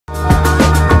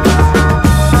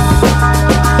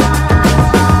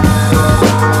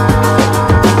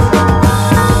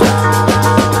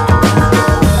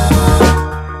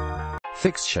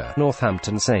Fixture: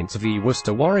 Northampton Saints v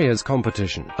Worcester Warriors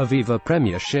Competition, Aviva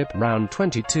Premiership Round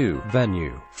 22.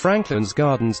 Venue: Franklin's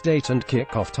Gardens. Date and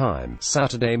kick-off time: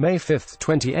 Saturday, May 5,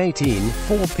 2018,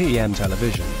 4 p.m.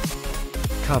 Television.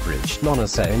 Coverage: Northampton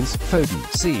Saints, Foden,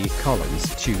 C.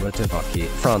 Collins, Stewart, Bucky,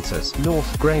 Francis,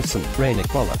 North, Grayson,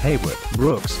 Rainick, Waller, Hayward,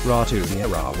 Brooks, Ratu,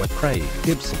 Niarawa, Craig,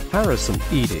 Gibson, Harrison,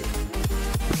 Edie.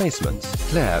 Replacements: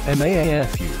 Clare,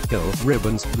 Maafu, Hill,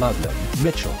 Ribbons, Ludlam,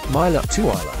 Mitchell, Myler,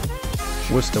 Tuila.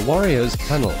 Worcester Warriors: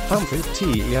 Pennell, Humphrey,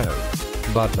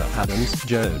 T.E.O. Butler, Adams,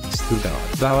 Jones,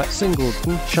 Hugard, Bauer,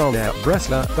 Singleton, Charnout,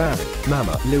 Bressler, Barry,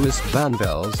 Mama, Lewis, Van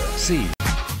Velze, C.